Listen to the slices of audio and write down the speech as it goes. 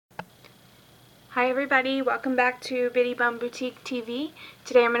Hi everybody, welcome back to Bitty Bum Boutique TV.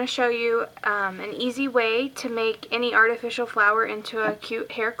 Today I'm going to show you an easy way to make any artificial flower into a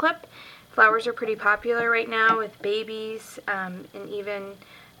cute hair clip. Flowers are pretty popular right now with babies and even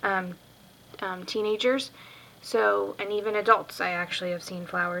teenagers. And even adults. I actually have seen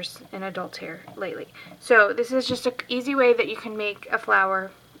flowers in adult hair lately. So this is just an easy way that you can make a flower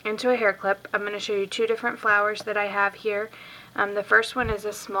into a hair clip. I'm going to show you two different flowers that I have here. The first one is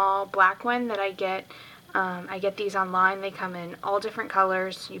a small black one that I get. I get these online. They come in all different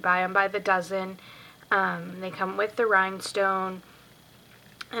colors. You buy them by the dozen. They come with the rhinestone,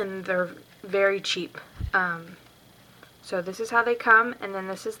 and they're very cheap. So this is how they come, and then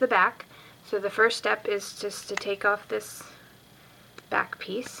this is the back. So the first step is just to take off this back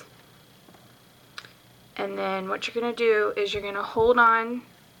piece. And then what you're going to do is you're going to hold on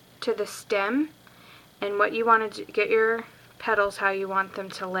to the stem, and what you want to do, get your petals how you want them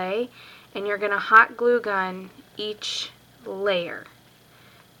to lay, and you're going to hot glue gun each layer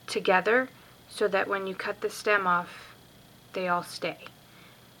together so that when you cut the stem off they all stay,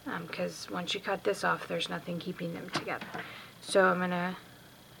 because once you cut this off there's nothing keeping them together. So I'm going to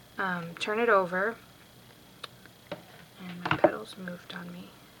turn it over, and my petals moved on me.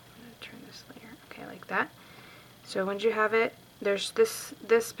 I'm going to turn this layer, okay, like that. So once you have it, there's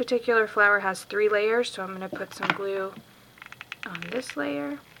this particular flower has 3 layers, so I'm going to put some glue on this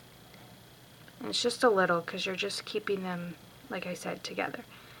layer, and it's just a little because you're just keeping them, like I said, together.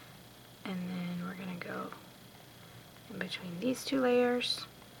 And then we're going to go in between these 2 layers,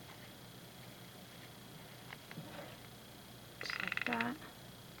 just like that.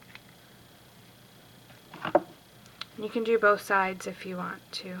 And you can do both sides if you want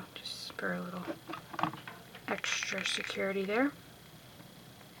to, just for a little extra security there.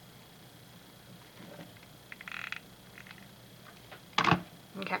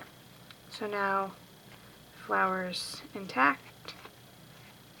 Okay, so now flower's intact.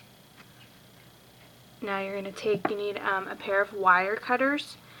 Now you're going to take, you need a pair of wire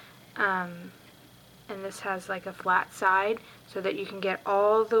cutters, and this has like a flat side so that you can get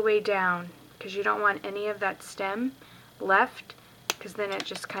all the way down, because you don't want any of that stem left, because then it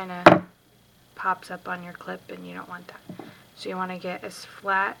just kind of pops up on your clip and you don't want that. So you want to get as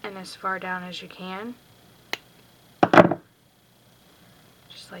flat and as far down as you can,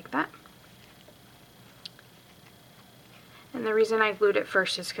 just like that. And the reason I glued it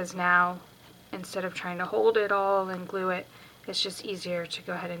first is because now, instead of trying to hold it all and glue it, it's just easier to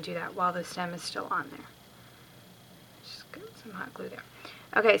go ahead and do that while the stem is still on there. Just get some hot glue there.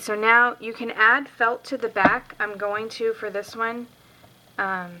 Okay, so now you can add felt to the back. I'm going to for this one,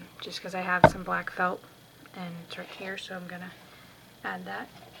 just because I have some black felt, and it's right here, so I'm going to add that.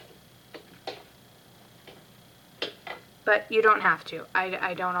 But you don't have to.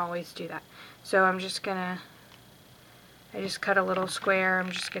 I don't always do that. So I'm just going to, I just cut a little square.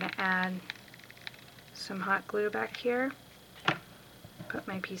 I'm just going to add some hot glue back here. Put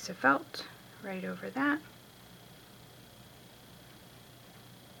my piece of felt right over that.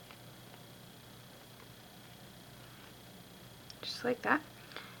 Just like that.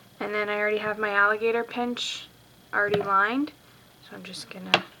 And then I already have my alligator pinch already lined, so I'm just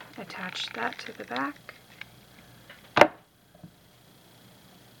going to attach that to the back.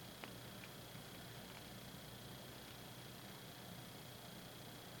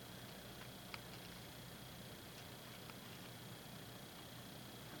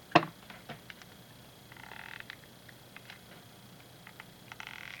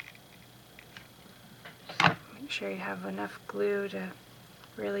 Make sure you have enough glue to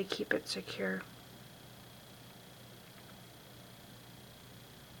really keep it secure.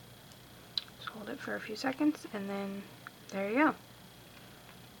 Just hold it for a few seconds, and then there you go.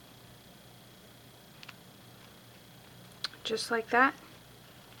 Just like that,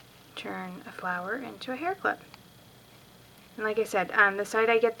 turn a flower into a hair clip. And like I said, the site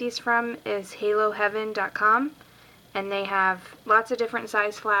I get these from is haloheaven.com, and they have lots of different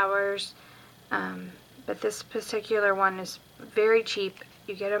size flowers, but this particular one is very cheap.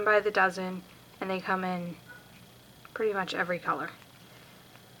 You get them by the dozen, and they come in pretty much every color.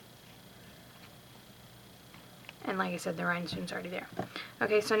 And like I said, the rhinestone's already there.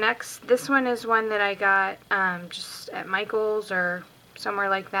 Okay, so next, this one is one that I got just at Michael's or somewhere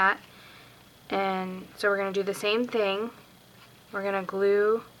like that. And so we're going to do the same thing. We're going to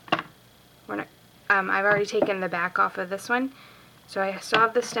glue, I've already taken the back off of this one, so I still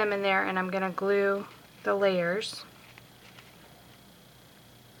have the stem in there, and I'm going to glue the layers.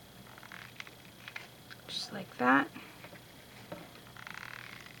 Just like that.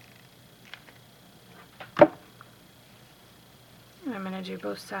 I'm going to do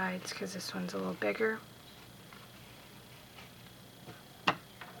both sides because this one's a little bigger.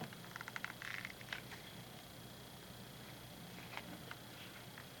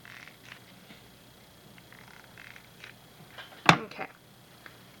 Okay,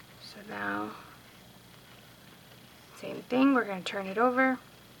 so now same thing, we're going to turn it over,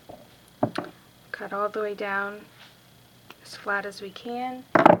 cut all the way down as flat as we can,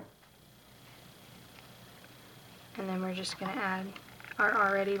 and then we're just going to add our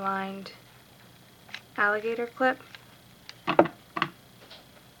already lined alligator clip.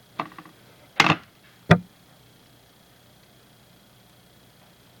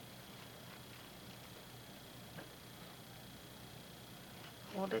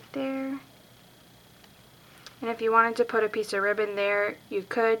 Hold it there. And if you wanted to put a piece of ribbon there, you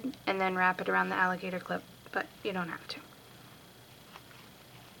could, and then wrap it around the alligator clip, but you don't have to.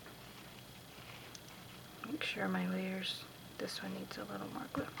 Make sure my layers, this one needs a little more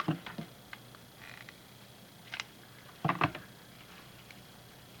glue.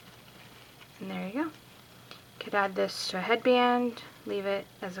 And there you go. You could add this to a headband, leave it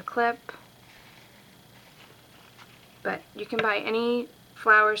as a clip, but you can buy any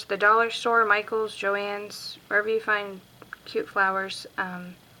flowers, the dollar store, Michael's, Joann's, wherever you find cute flowers,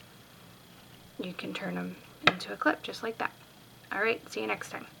 you can turn them into a clip just like that. Alright, see you next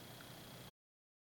time.